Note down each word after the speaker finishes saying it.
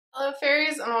Hello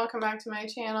fairies and welcome back to my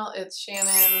channel. It's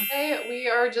Shannon. Today we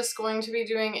are just going to be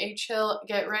doing a chill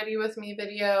get ready with me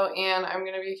video, and I'm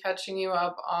going to be catching you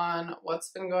up on what's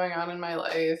been going on in my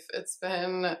life. It's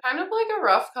been kind of like a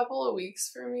rough couple of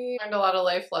weeks for me. I learned a lot of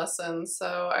life lessons,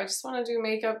 so I just want to do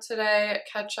makeup today,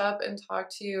 catch up, and talk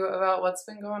to you about what's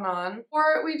been going on.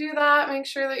 Before we do that, make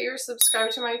sure that you're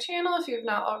subscribed to my channel if you've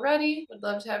not already. Would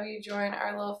love to have you join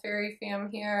our little fairy fam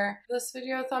here. Give this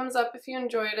video a thumbs up if you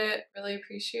enjoyed it. Really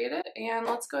appreciate it, and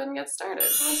let's go ahead and get started.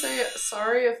 I want to say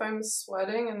sorry if I'm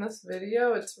sweating in this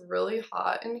video. It's really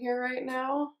hot in here right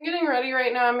now. I'm getting ready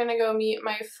right now. I'm gonna go meet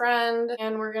my friend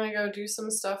and we're gonna go do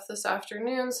some stuff this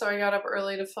afternoon, so I got up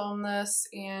early to film this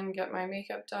and get my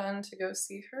makeup done to go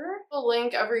see her. I'll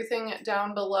link everything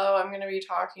down below. I'm gonna be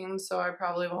talking, so I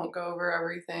probably won't go over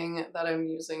everything that I'm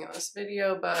using in this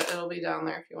video, but it'll be down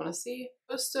there if you want to see.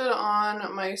 Posted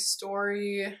on my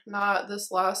story, not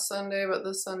this last Sunday, but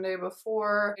the Sunday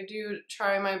before. I do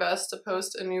try my best to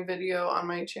post a new video on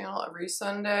my channel every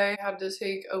Sunday. I had to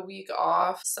take a week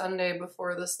off Sunday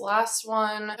before this last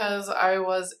one because I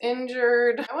was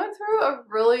injured. I went through a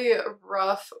really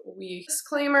rough week.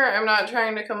 Disclaimer, I'm not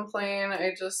trying to complain.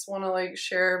 I just want to like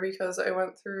share because I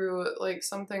went through like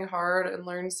something hard and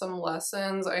learned some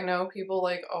lessons. I know people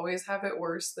like always have it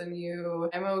worse than you.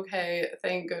 I'm okay,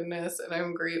 thank goodness, and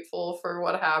I'm grateful for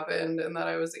what happened and that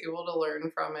I was able to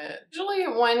learn from it. Usually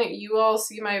when you all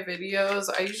see my videos,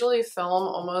 I usually film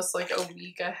almost like a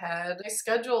week ahead. My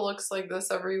schedule looks like this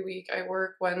every week. I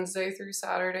work Wednesday through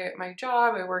Saturday at my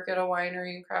job. I work at a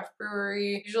winery and craft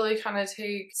brewery. Usually kind of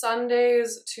take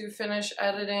Sundays to finish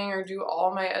editing or do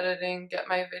all my editing, get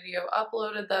my video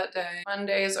uploaded that day.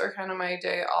 Mondays are kind of my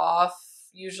day off.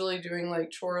 Usually doing like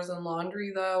chores and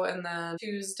laundry though, and then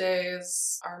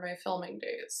Tuesdays are my filming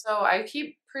days. So I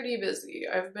keep pretty busy.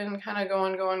 I've been kind of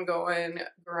going,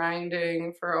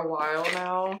 grinding for a while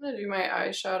now. I'm gonna do my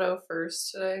eyeshadow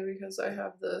first today because I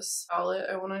have this palette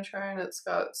I want to try and it's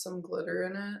got some glitter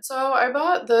in it. So I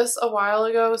bought this a while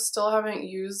ago, still haven't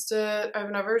used it.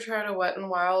 I've never tried a Wet n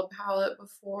Wild palette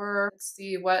before. It's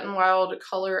the Wet n Wild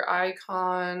Color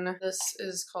Icon. This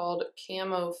is called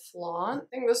Camo Flaunt. I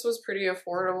think this was pretty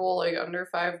affordable, like under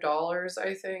 $5,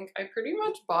 I think. I pretty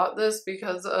much bought this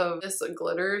because of this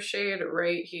glitter shade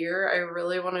right here. I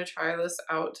really want to try this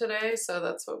out today, so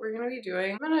that's what we're going to be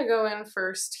doing. I'm going to go in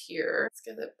first here. Let's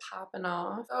get it popping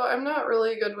off. So I'm not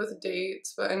really good with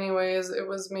dates, but anyways, it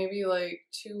was maybe like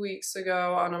 2 weeks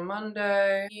ago on a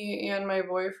Monday. Me and my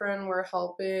boyfriend were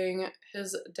helping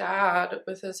his dad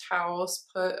with his house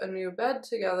put a new bed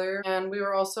together, and we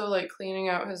were also like cleaning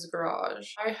out his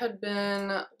garage. I had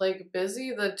been like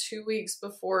busy the 2 weeks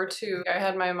before too. I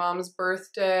had my mom's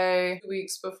birthday 2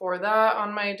 weeks before that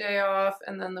on my day off,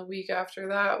 and then the week after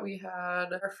that we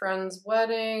had our friend's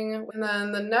wedding, and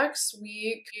then the next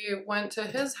week we went to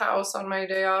his house on my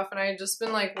day off, and I had just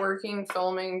been like working,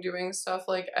 filming, doing stuff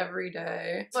like every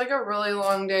day. It's like a really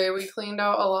long day. We cleaned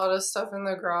out a lot of stuff in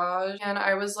the garage, and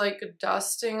I was like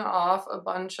dusting off a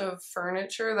bunch of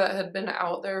furniture that had been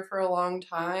out there for a long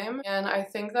time, and I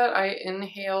think that I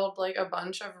inhaled like a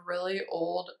bunch of really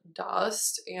old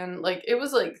dust, and like it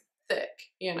was like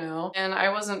thick, you know, and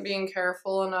I wasn't being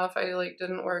careful enough. I like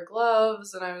didn't wear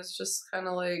gloves, and I was just kind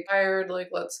of like tired, like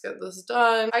let's get this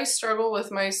done. I struggle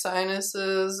with my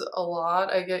sinuses a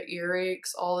lot. I get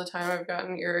earaches all the time. I've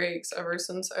gotten earaches ever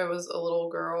since I was a little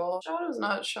girl. Shadow's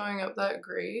not showing up that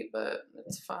great, but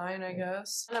it's fine, I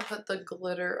guess. I'm gonna put the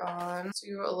glitter on.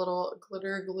 Do a little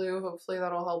glitter glue. Hopefully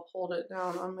that'll help hold it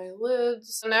down on my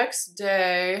lids. The next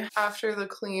day after the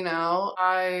clean out,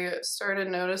 I started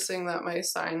noticing that my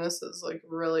sinuses like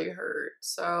really hurt.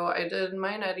 So I did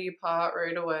my neti pot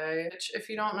right away, which if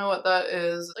you don't know what that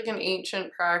is, like an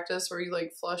ancient practice where you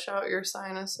like flush out your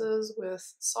sinuses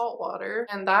with salt water.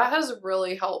 And that has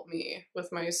really helped me with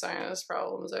my sinus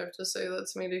problems. I have to say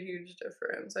that's made a huge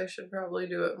difference. I should probably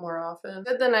do it more often.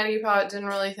 Did the neti pot, didn't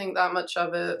really think that much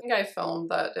of it. I think I filmed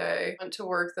that day, went to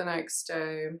work the next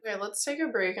day. Okay, let's take a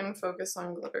break and focus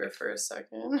on glitter for a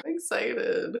second. I'm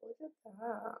excited. Look at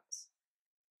that.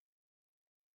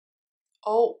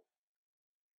 Oh,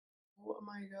 oh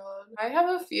my god. I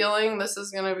have a feeling this is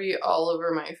gonna be all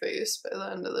over my face by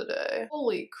the end of the day.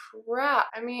 Holy crap.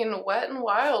 I mean, Wet n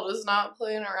Wild is not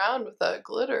playing around with that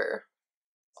glitter.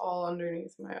 All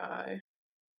underneath my eye.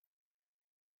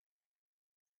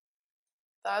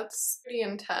 That's pretty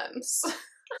intense.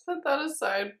 Put that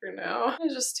aside for now. I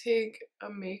just take a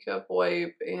makeup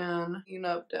wipe and clean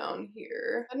up down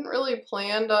here. I hadn't really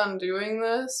planned on doing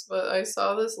this, but I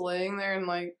saw this laying there in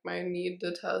like my need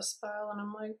to test pile, and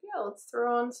I'm like, yeah, let's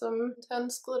throw on some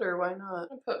intense glitter, why not?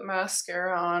 I'm gonna put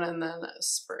mascara on and then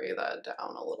spray that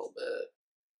down a little bit.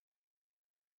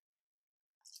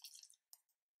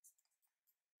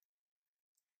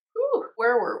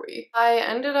 where were we? I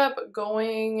ended up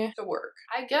going to work.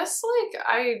 I guess like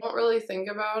I don't really think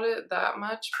about it that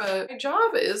much, but my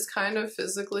job is kind of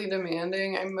physically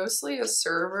demanding. I'm mostly a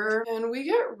server and we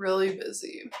get really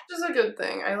busy, which is a good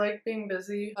thing. I like being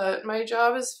busy, but my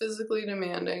job is physically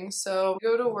demanding. So I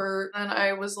go to work and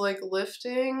I was like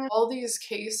lifting all these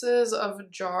cases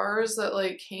of jars that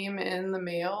like came in the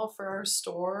mail for our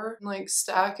store and like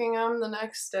stacking them the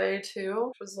next day too,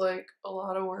 which was like a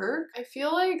lot of work. I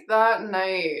feel like that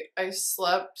night I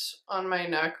slept on my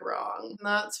neck wrong. And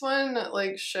that's when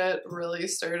like shit really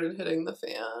started hitting the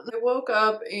fan. I woke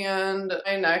up and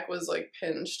my neck was like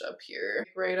pinched up here,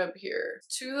 right up here,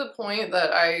 to the point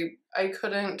that I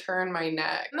couldn't turn my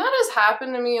neck. And that has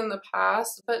happened to me in the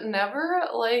past, but never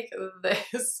like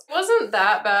this. It wasn't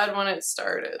that bad when it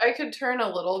started. I could turn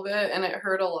a little bit and it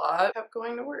hurt a lot. I kept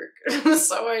going to work.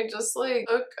 So I just like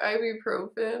took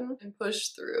ibuprofen and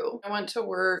pushed through. I went to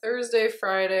work Thursday,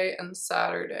 Friday, and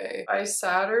Saturday. By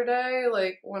Saturday,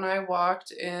 like when I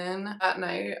walked in at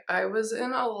night, I was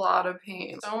in a lot of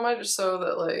pain. So much so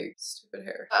that like, stupid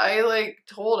hair. I like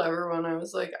told everyone, I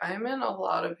was like, I'm in a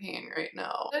lot of pain right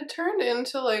now. It turned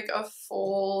into like a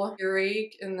full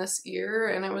earache in this ear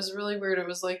and it was really weird. It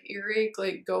was like earache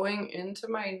like going into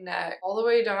my neck all the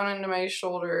way down into my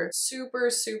shoulder. Super,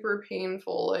 super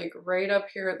painful, like right up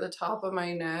here at the top of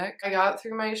my neck. I got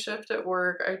through my shift at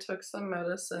work. I took some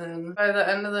medicine. By the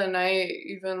end of the night,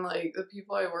 even like the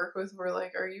people I work with were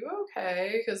like, are you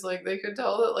okay? Because like they could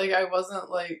tell that like I wasn't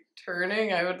like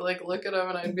turning. I would like look at them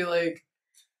and I'd be like,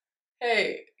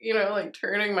 hey, you know, like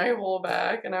turning my whole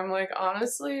back. And I'm like,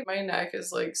 honestly, my neck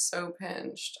is like so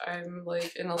pinched. I'm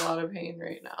like in a lot of pain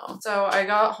right now. So I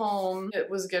got home. It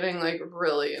was getting like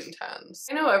really intense.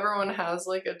 I know everyone has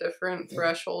like a different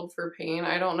threshold for pain.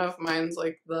 I don't know if mine's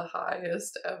like the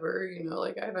highest ever, you know,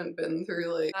 like I haven't been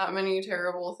through like that many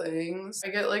terrible things. I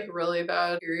get like really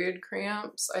bad period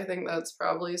cramps. I think that's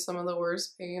probably some of the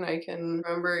worst pain I can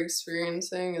remember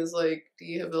experiencing is like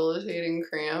debilitating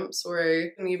cramps where I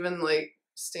can even like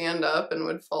stand up and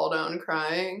would fall down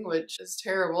crying, which is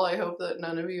terrible. I hope that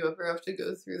none of you ever have to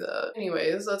go through that.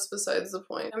 Anyways, that's besides the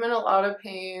point. I'm in a lot of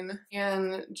pain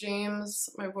and James,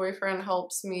 my boyfriend,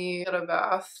 helps me get a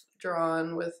bath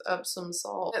drawn with Epsom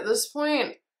salt. At this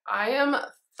point, I am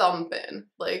thumping.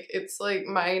 Like, it's like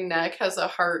my neck has a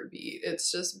heartbeat.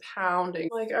 It's just pounding.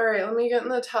 Like, all right, let me get in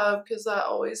the tub because that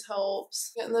always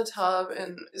helps. Get in the tub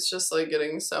and it's just like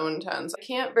getting so intense. I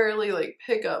can't barely like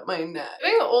pick up my neck.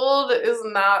 Getting old is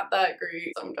not that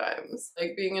great sometimes.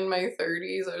 Like being in my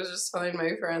 30s, I was just telling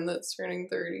my friend that's turning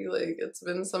 30, like it's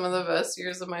been some of the best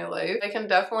years of my life. I can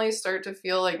definitely start to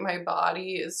feel like my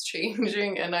body is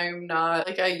changing and I'm not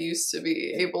like I used to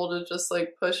be able to just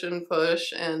like push and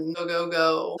push and go, go,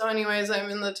 go. So anyways, I'm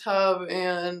in the tub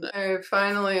and I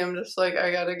finally am just like,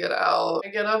 I gotta get out. I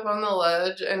get up on the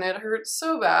ledge and it hurts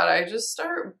so bad. I just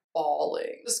start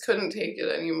bawling. Just couldn't take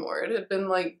it anymore. It had been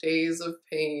like days of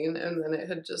pain and then it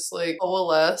had just like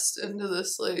coalesced into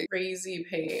this like crazy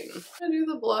pain. I do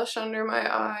the blush under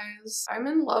my eyes. I'm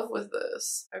in love with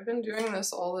this. I've been doing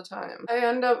this all the time. I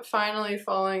end up finally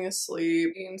falling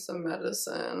asleep, eating some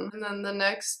medicine. And then the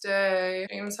next day,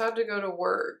 James had to go to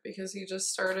work because he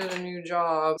just started a new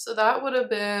job. So that would have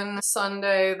been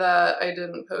Sunday that I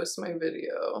didn't post my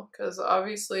video because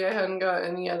obviously I hadn't got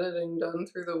any editing done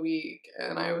through the week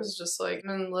and I was just like,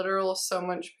 I'm in literal so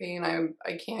much pain.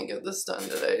 I can't get this done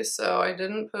today. So I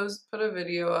didn't put a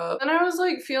video up. And I was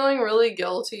like feeling really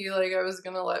guilty, like I was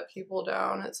gonna let people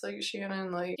down. It's like,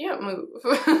 Shannon, like, you can't move.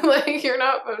 Like, you're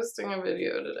not posting a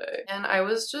video today. And I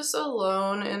was just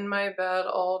alone in my bed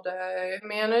all day. I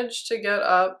managed to get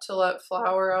up to let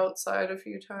Flower outside a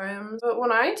few times. But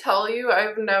when I tell you,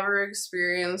 I've never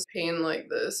experienced pain like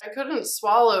this. I couldn't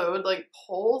swallow. It would like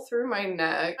pull through my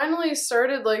neck. Finally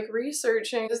started like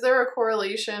researching, is there a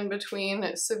correlation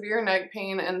between severe neck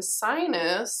pain and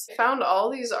sinus? I found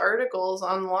all these articles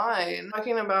online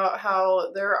talking about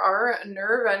how there are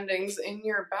nerve endings in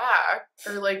your back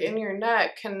or like in your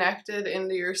neck connected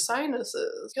into your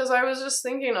sinuses. Because I was just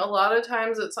thinking a lot of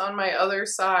times it's on my other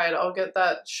side. I'll get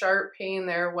that sharp pain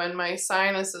there when my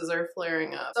sinuses are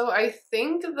flaring up. So I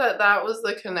think that that was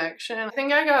the connection. I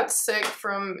think I got sick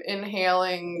from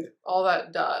inhaling all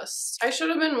that dust. I should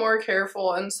have been more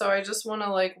careful and so I just want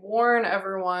to like warn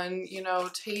everyone, you know,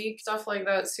 take stuff like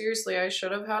that seriously. I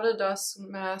should have had a dust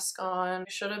mask on. I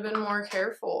should have been more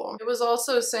careful. It was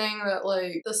also saying that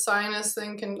like the sinus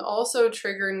thing can also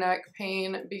trigger neck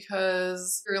pain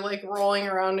because you're like rolling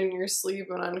around in your sleep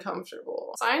and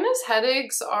uncomfortable. Sinus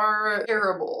headaches are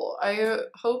terrible. I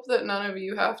hope that none of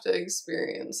you have to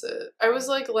experience it. I was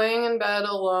like laying in bed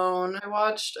alone. I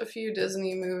watched a few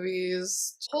Disney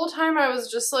movies. The whole time I was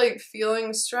just like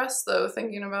feeling stressed though,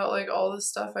 thinking about like all the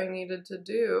stuff I needed to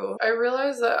do. I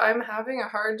realized that I'm having a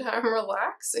hard time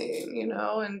relaxing, you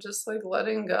know, and just like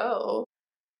letting go.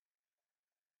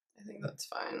 I think that's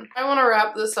fine. I want to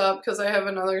wrap this up because I have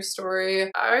another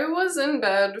story. I was in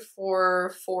bed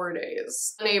for 4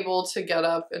 days, unable to get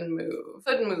up and move.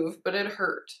 Could move, but it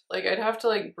hurt. Like I'd have to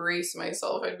like brace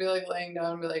myself. I'd be like laying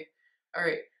down and be like, all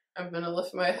right, I'm gonna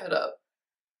lift my head up.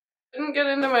 Didn't get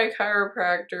into my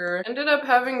chiropractor. Ended up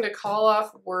having to call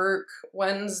off work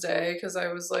Wednesday because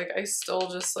I was like, I still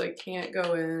just like can't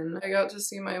go in. I got to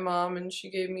see my mom and she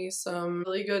gave me some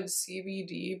really good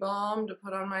CBD balm to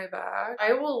put on my back.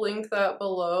 I will link that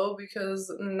below because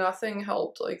nothing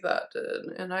helped like that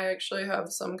did. And I actually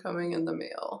have some coming in the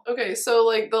mail. Okay, so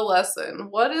like the lesson.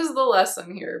 What is the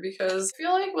lesson here? Because I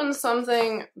feel like when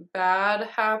something bad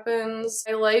happens,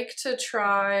 I like to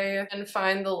try and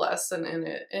find the lesson in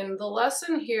it. And the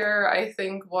lesson here, I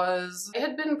think, was I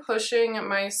had been pushing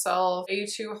myself way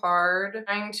too hard,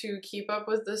 trying to keep up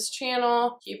with this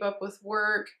channel, keep up with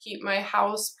work, keep my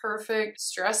house perfect,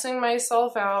 stressing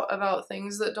myself out about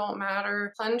things that don't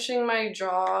matter, clenching my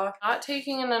jaw, not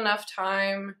taking in enough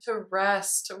time to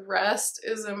rest. Rest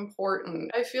is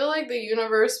important. I feel like the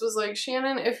universe was like,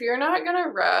 Shannon, if you're not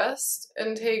gonna rest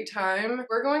and take time,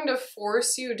 we're going to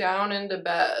force you down into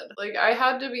bed. Like I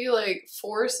had to be like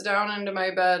forced down into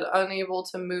my bed, unable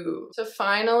to move, to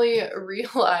finally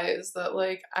realize that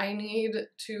like I need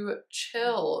to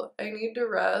chill. I need to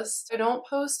rest. I don't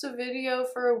post a video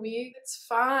for a week. It's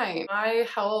fine. My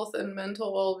health and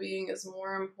mental well-being is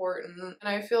more important. And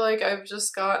I feel like I've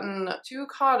just gotten too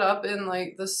caught up in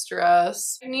like the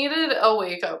stress. I needed a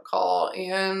wake-up call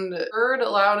and heard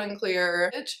loud and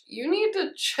clear, bitch, you need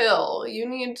to chill. You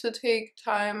need to take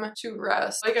time to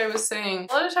rest. Like I was saying,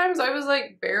 a lot of times I was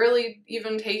like barely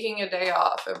even taking a day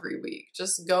off every week,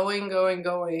 just going.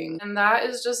 And that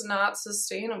is just not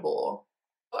sustainable.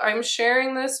 I'm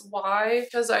sharing this, why?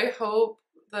 Because I hope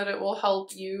that it will help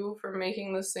you from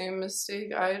making the same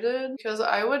mistake I did, because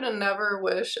I would never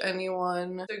wish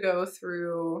anyone to go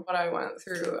through what I went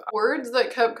through. Words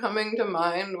that kept coming to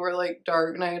mind were like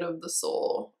dark night of the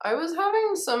soul. I was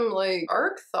having some like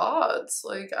dark thoughts,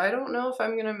 like I don't know if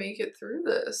I'm gonna make it through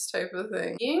this type of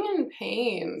thing. Being in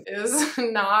pain is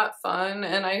not fun,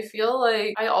 and I feel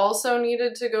like I also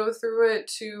needed to go through it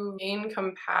to gain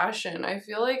compassion. I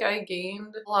feel like I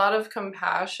gained a lot of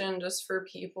compassion just for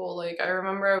people. Like I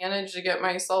remember I managed to get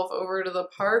myself over to the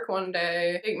park one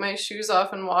day, take my shoes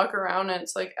off and walk around, and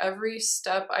it's like every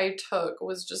step I took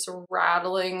was just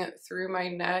rattling through my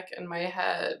neck and my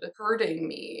head, hurting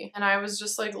me. And I was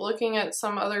just like looking at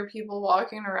some other people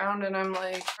walking around and I'm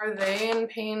like, are they in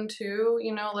pain too?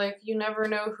 You know, like you never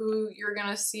know who you're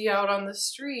gonna see out on the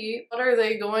street. What are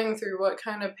they going through? What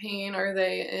kind of pain are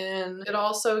they in? It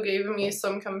also gave me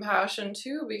some compassion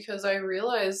too, because I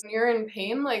realized when you're in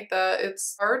pain like that,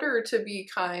 it's harder to be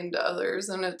kind to others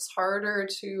and it's harder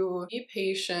to be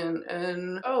patient.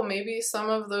 And oh, maybe some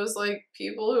of those like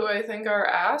people who I think are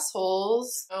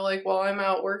assholes, you know, like while I'm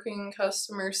out working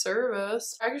customer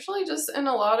service, actually just in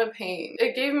a lot of pain.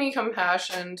 It gave me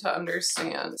compassion to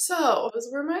understand. So those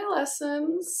were my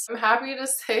lessons. I'm happy to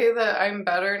say that I'm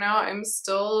better now. I'm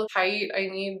still tight. I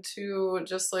need to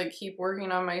just like keep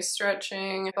working on my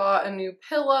stretching. I bought a new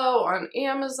pillow on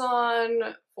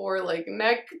Amazon for like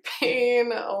neck pain.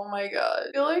 Oh my god.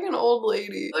 I feel like an old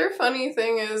lady. The other funny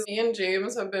thing is me and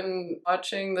James have been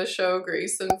watching the show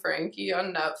Grace and Frankie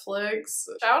on Netflix.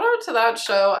 Shout out to that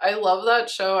show. I love that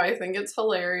show. I think it's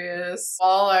hilarious.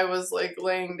 While I was like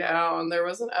laying down, there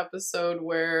was an episode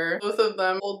where both of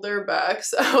them pulled their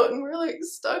backs out and were like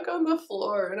stuck on the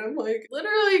floor, and I'm like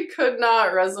literally could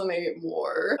not resonate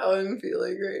more how I'm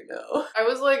feeling right now. I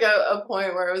was like at a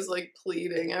point where I was like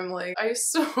pleading. I'm like, I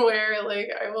swear, like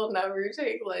I will never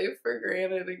take life for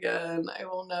granted again. I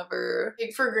will never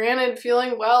take for granted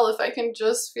feeling well if I can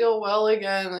just feel well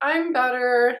again. I'm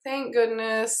better, thank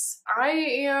goodness. I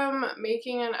am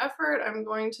making an effort. I'm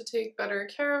going to take better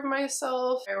care of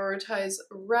myself, prioritize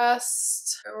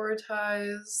rest,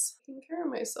 prioritize taking care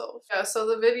of myself. Yeah, so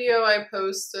the video I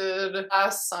posted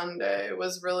last Sunday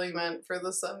was really meant for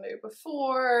the Sunday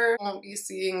before. I won't be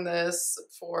seeing this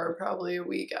for probably a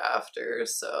week after,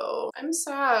 so I'm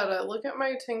sad. Look at my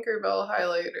my Tinkerbell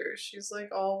highlighter. She's like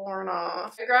all worn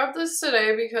off. I grabbed this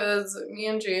today because me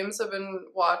and James have been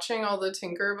watching all the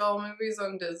Tinkerbell movies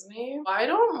on Disney. Why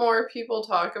don't more people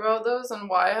talk about those, and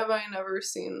why have I never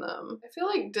seen them? I feel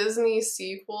like Disney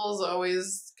sequels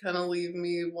always kind of leave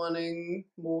me wanting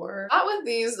more. Not with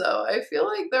these though. I feel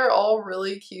like they're all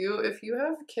really cute. If you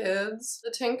have kids,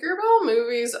 the Tinkerbell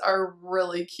movies are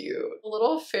really cute. The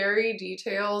little fairy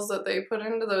details that they put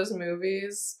into those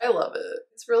movies, I love it.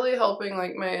 It's really helping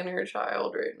like my inner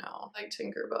child right now. Like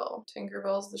Tinkerbell.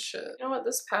 Tinkerbell's the shit. You know what?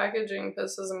 This packaging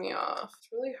pisses me off. It's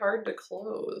really hard to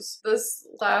close. This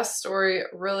last story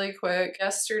really quick.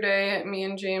 Yesterday, me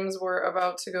and James were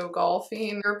about to go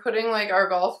golfing. We were putting like our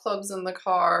golf clubs in the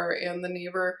car, and the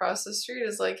neighbor across the street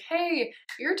is like, hey,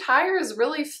 your tire is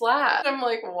really flat. I'm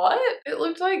like, what? It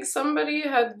looked like somebody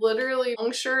had literally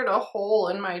punctured a hole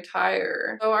in my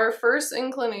tire. So our first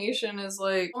inclination is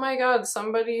like, oh my god,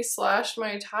 somebody slashed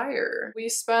my tire. We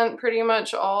spent pretty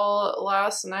much all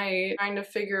last night trying to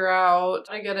figure out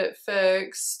how to get it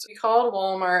fixed. We called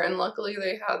Walmart and luckily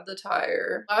they had the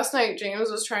tire. Last night James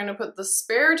was trying to put the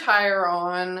spare tire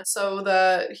on so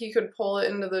that he could pull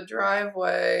it into the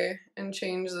driveway and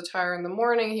change the tire in the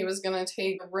morning. He was gonna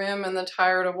take the rim and the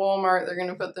tire to Walmart. They're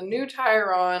gonna put the new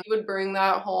tire on. He would bring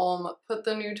that home, put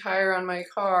the new tire on my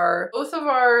car. Both of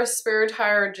our spare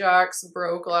tire jacks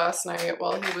broke last night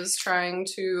while he was trying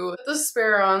to put the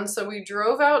spare on, so we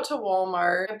drove out to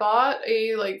Walmart. I bought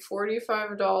a like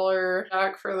 $45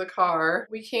 jack for the car.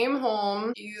 We came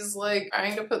home. He's like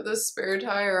trying to put this spare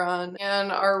tire on,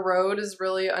 and our road is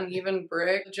really uneven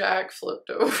brick. The jack flipped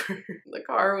over. The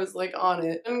car was like on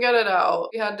it. Couldn't get it out.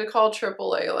 We had to call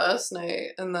AAA last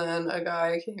night, and then a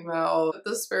guy came out, put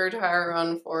the spare tire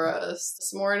on for us.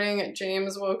 This morning,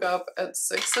 James woke up at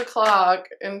 6 o'clock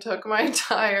and took my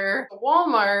tire to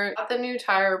Walmart, got the new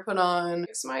tire put on,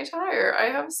 fixed my tire. I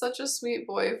have such a sweet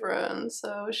boyfriend,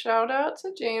 so shout out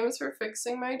to James for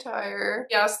fixing my tire.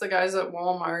 He asked the guys at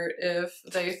Walmart if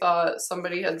they thought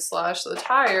somebody had slashed the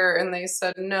tire, and they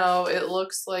said no, it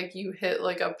looks like you hit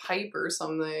like a pipe or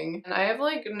something. And I have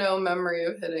like no memory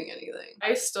of hitting anything.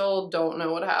 I still don't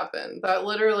know what happened. That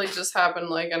literally just happened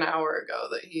like an hour ago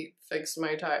that he fixed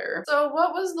my tire. So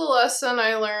what was the lesson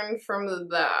I learned from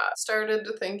that? Started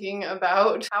thinking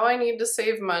about how I need to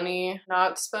save money,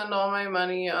 not spend all my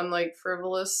money on like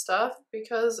frivolous stuff,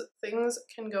 because things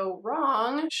can go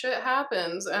wrong. Shit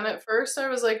happens. And at first I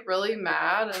was like really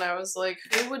mad, and I was like,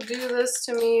 who would do this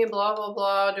to me? Blah, blah,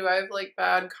 blah. Do I have like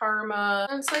bad karma?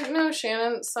 And it's like, no,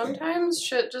 Shannon, sometimes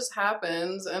shit just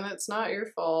happens and it's not your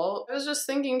fault. I was just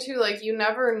thinking too, like, you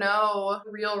never know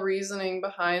real reasoning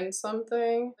behind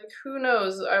something. Like, who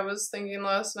knows? I was thinking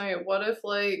last night, what if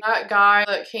like that guy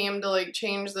that came to like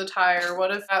change the tire,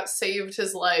 what if that saved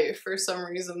his life for some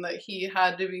reason that he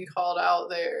had to be called out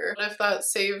there? What if that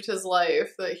saved his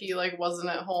life that he like wasn't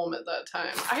at home at that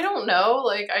time? I don't know.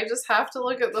 Like, I just have to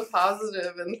look at the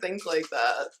positive and think like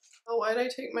that. Oh, why'd I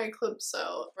take my clips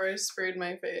out before I sprayed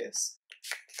my face?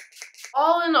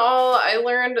 All in all, I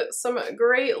learned some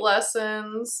great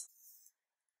lessons.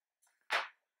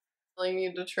 I really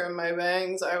need to trim my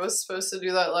bangs. I was supposed to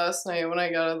do that last night when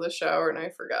I got out of the shower and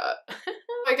I forgot.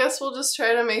 I guess we'll just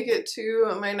try to make it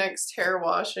to my next hair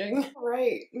washing. All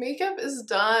right, makeup is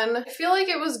done. I feel like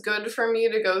it was good for me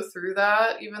to go through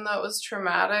that, even though it was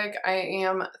traumatic. I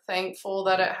am thankful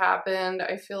that it happened.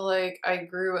 I feel like I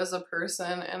grew as a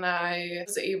person, and I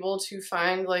was able to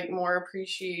find like more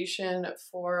appreciation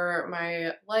for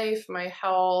my life, my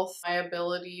health, my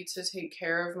ability to take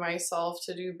care of myself,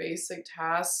 to do basic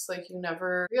tasks. Like, you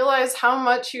never realize how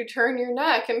much you turn your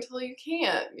neck until you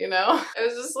can't, you know? I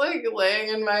was just like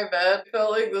laying in my bed. I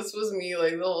felt like this was me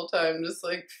like the whole time, just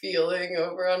like feeling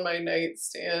over on my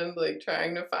nightstand, like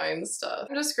trying to find stuff.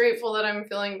 I'm just grateful that I'm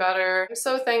feeling better. I'm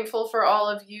so thankful for all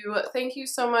of you. Thank you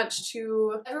so much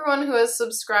to everyone who has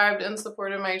subscribed and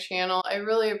supported my channel. I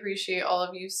really appreciate all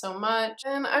of you so much.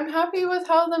 And I'm happy with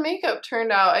how the makeup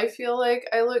turned out. I feel like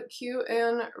I look cute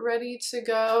and ready to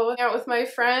go out with my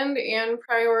friend and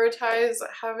prioritize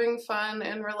having fun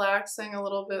and relaxing a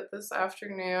little bit this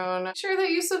afternoon. Make sure that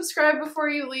you subscribe before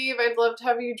you leave. I'd love to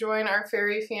have you join our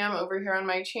fairy fam over here on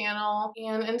my channel.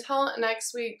 And until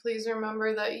next week, please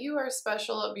remember that you are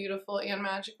special, beautiful, and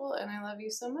magical, and I love you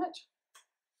so much.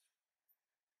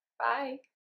 Bye.